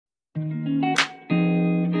Hello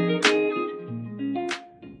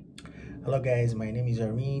guys, my name is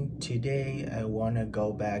Armin. Today I want to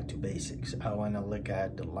go back to basics. I want to look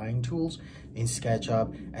at the line tools in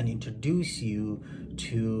SketchUp and introduce you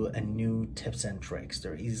to a new tips and tricks.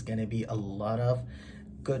 There is going to be a lot of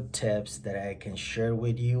good tips that I can share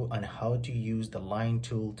with you on how to use the line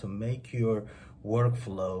tool to make your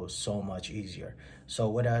workflow so much easier. So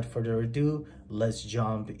without further ado, let's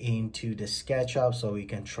jump into the SketchUp so we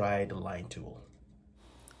can try the line tool.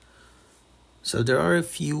 So there are a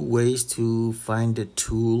few ways to find the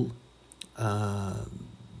tool, the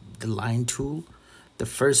line tool. The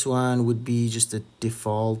first one would be just the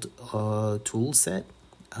default tool set.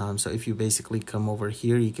 So if you basically come over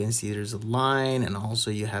here, you can see there's a line, and also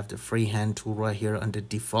you have the freehand tool right here under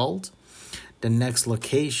default. The next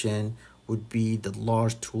location would be the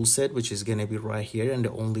large tool set, which is going to be right here. And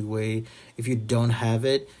the only way, if you don't have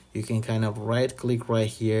it, you can kind of right click right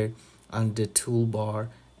here on the toolbar,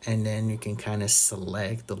 and then you can kind of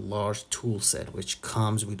select the large tool set, which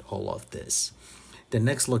comes with all of this. The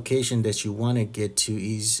next location that you want to get to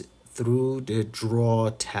is through the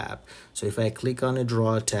draw tab. So if I click on the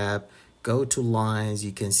draw tab, go to lines,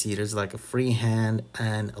 you can see there's like a freehand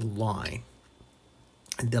and a line.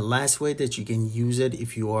 And the last way that you can use it,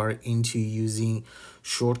 if you are into using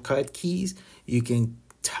shortcut keys, you can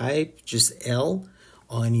type just L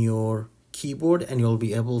on your keyboard and you'll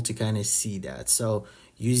be able to kind of see that. So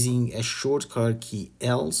using a shortcut key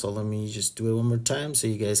L, so let me just do it one more time so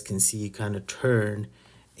you guys can see kind of turn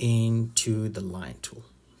into the line tool.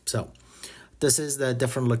 So this is the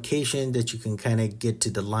different location that you can kind of get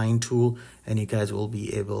to the line tool and you guys will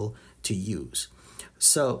be able to use.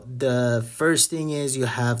 So the first thing is you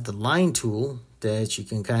have the line tool that you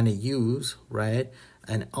can kind of use, right?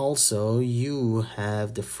 And also you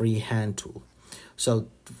have the freehand tool. So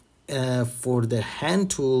for the hand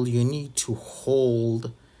tool, you need to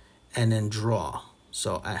hold and then draw.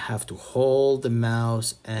 So I have to hold the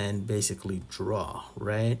mouse and basically draw,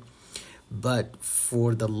 right? But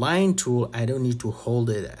for the line tool, I don't need to hold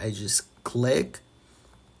it. I just click.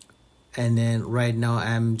 And then right now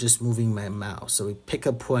I'm just moving my mouse. So we pick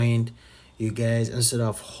a point. You guys, instead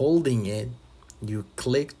of holding it, you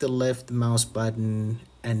click the left mouse button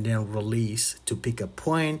and then release to pick a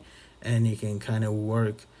point, and you can kind of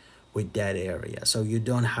work with that area. So you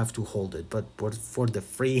don't have to hold it. But for the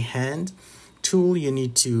freehand tool, you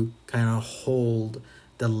need to kind of hold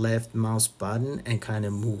the left mouse button and kind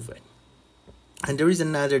of move it. And there is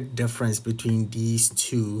another difference between these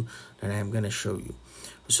two that I'm going to show you.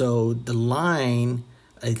 So the line,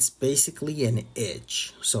 it's basically an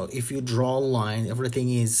edge. So if you draw a line, everything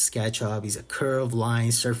is SketchUp is a curved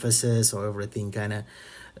line, surfaces, or everything kind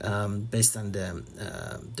of based on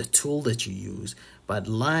the tool that you use. But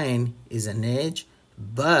line is an edge,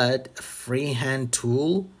 but a freehand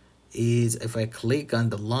tool is, if I click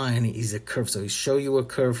on the line, is a curve. So it show you a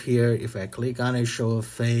curve here. If I click on it, show a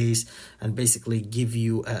face and basically give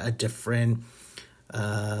you a different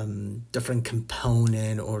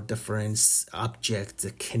component or different object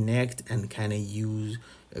to connect and kind of use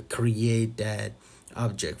create that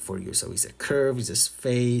object for you. So it's a curve, it's a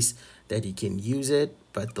face that you can use it,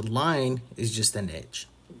 but the line is just an edge.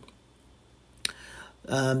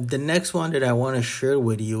 The next one that I want to share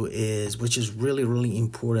with you is, which is really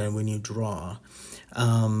important when you draw,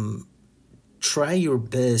 try your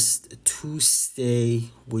best to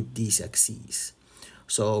stay with these axes.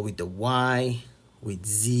 So with the Y, with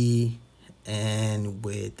Z, and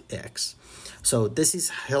with X. So this is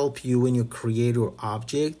help you when you create your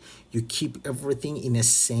object, you keep everything in the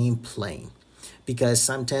same plane. Because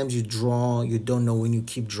sometimes you draw, you don't know when you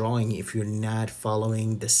keep drawing, if you're not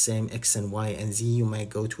following the same X and Y and Z, you might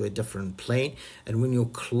go to a different plane. And when you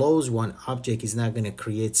close one object, it's not going to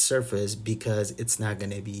create surface because it's not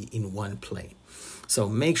going to be in one plane. So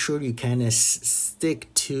make sure you kind of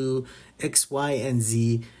stick to X, Y, and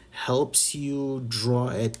Z, helps you draw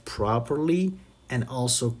it properly and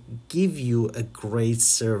also give you a great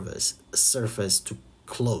surface to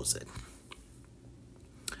close it.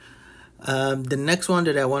 The next one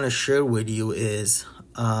that I want to share with you is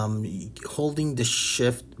holding the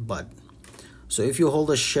shift button. So if you hold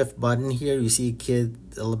the shift button here, you see it get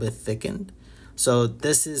a little bit thickened. So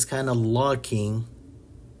this is kind of locking.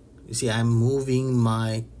 You see I'm moving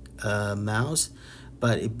my mouse,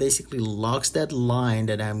 but it basically locks that line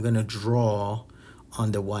that I'm going to draw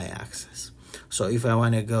on the y-axis. So if I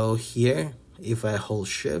want to go here, if I hold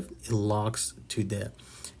shift, it locks to the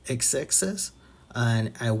x-axis,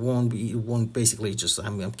 and it won't basically just,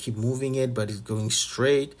 I'm keep moving it, but it's going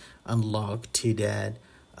straight and locked to that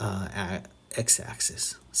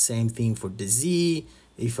x-axis. Same thing for the Z.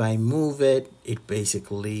 If I move it, it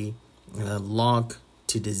basically lock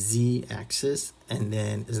to the Z axis, and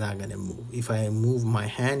then it's not gonna move. If I move my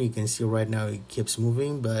hand, you can see right now it keeps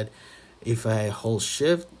moving, but if I hold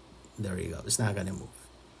shift, there you go, it's not gonna move.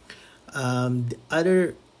 The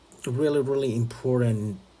other really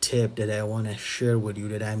important tip that I want to share with you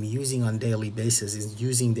that I'm using on daily basis is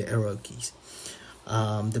using the arrow keys.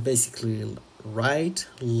 The basically right,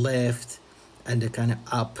 left, and the kind of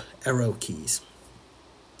up arrow keys.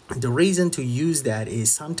 The reason to use that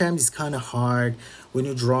is sometimes it's kind of hard when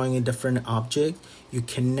you're drawing a different object. You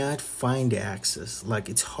cannot find the axis, like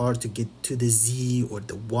it's hard to get to the Z or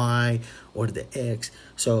the Y or the X.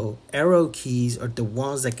 So arrow keys are the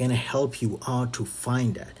ones that can help you out to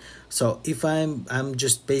find that. So if I'm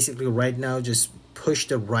just basically right now just push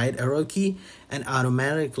the right arrow key and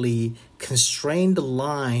automatically constrain the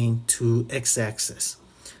line to X axis.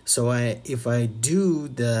 So if I do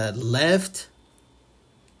the left,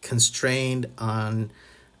 constrained on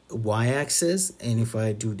y-axis, and if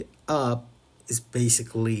I do the up, it's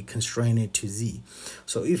basically constrained to Z.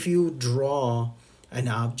 So if you draw an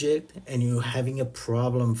object and you're having a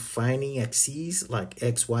problem finding axes like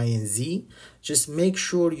X, Y, and Z, just make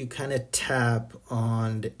sure you kind of tap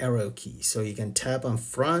on the arrow key. So you can tap on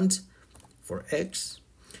front for X,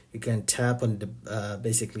 you can tap on the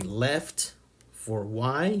basically left for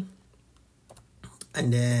Y,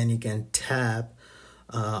 and then you can tap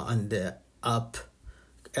on the up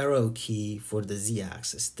arrow key for the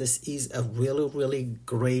Z-axis. This is a really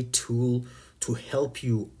great tool to help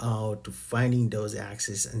you out to finding those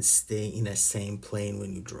axes and stay in the same plane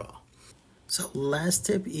when you draw. So last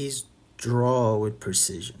tip is draw with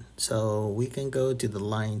precision. So we can go to the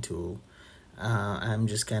line tool. I'm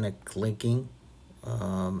just kind of clicking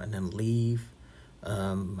and then leave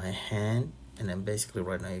my hand, and then basically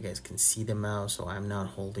right now you guys can see the mouse, so I'm not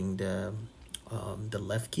holding the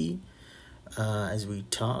left key as we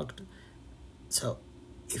talked. So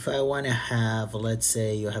if I want to have, let's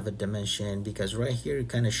say you have a dimension, because right here it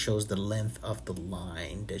kind of shows the length of the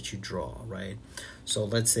line that you draw, right? So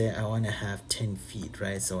let's say I want to have 10 feet,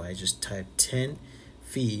 right? So I just type 10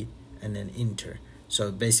 feet and then enter. So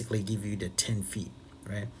it basically give you the 10 feet,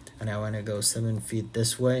 right? And I want to go 7 feet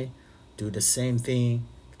this way, do the same thing,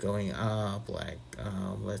 going up, like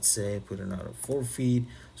let's say put another 4 feet.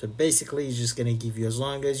 So basically it's just gonna give you, as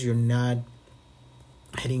long as you're not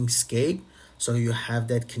hitting escape, so you have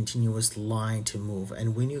that continuous line to move.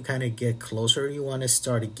 And when you kind of get closer, you want to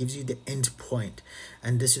start, it gives you the end point.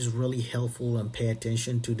 And this is really helpful, and pay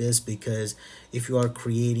attention to this, because if you are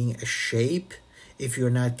creating a shape, if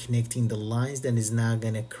you're not connecting the lines, then it's not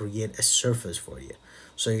going to create a surface for you.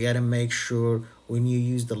 So you got to make sure when you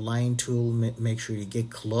use the line tool, make sure you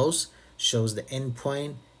get close, shows the end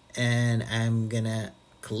point, and I'm going to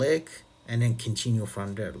click and then continue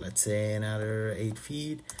from there. Let's say another 8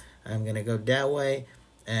 feet. I'm going to go that way,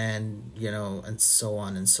 and and so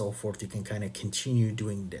on and so forth. You can kind of continue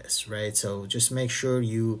doing this, right? So just make sure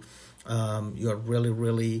you're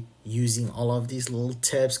really using all of these little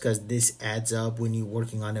tips, because this adds up when you're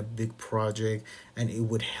working on a big project, and it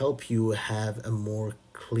would help you have a more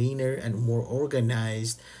cleaner and more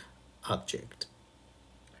organized object.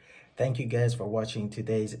 Thank you guys for watching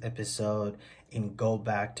today's episode in Go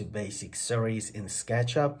Back to Basics series in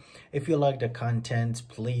SketchUp. If you like the content,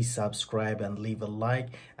 please subscribe and leave a like,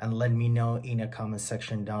 and let me know in a comment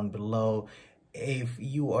section down below if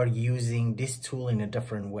you are using this tool in a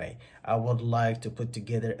different way. I would like to put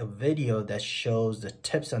together a video that shows the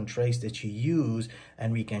tips and tricks that you use,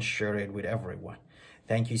 and we can share it with everyone.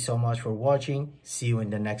 Thank you so much for watching. See you in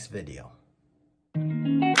the next video.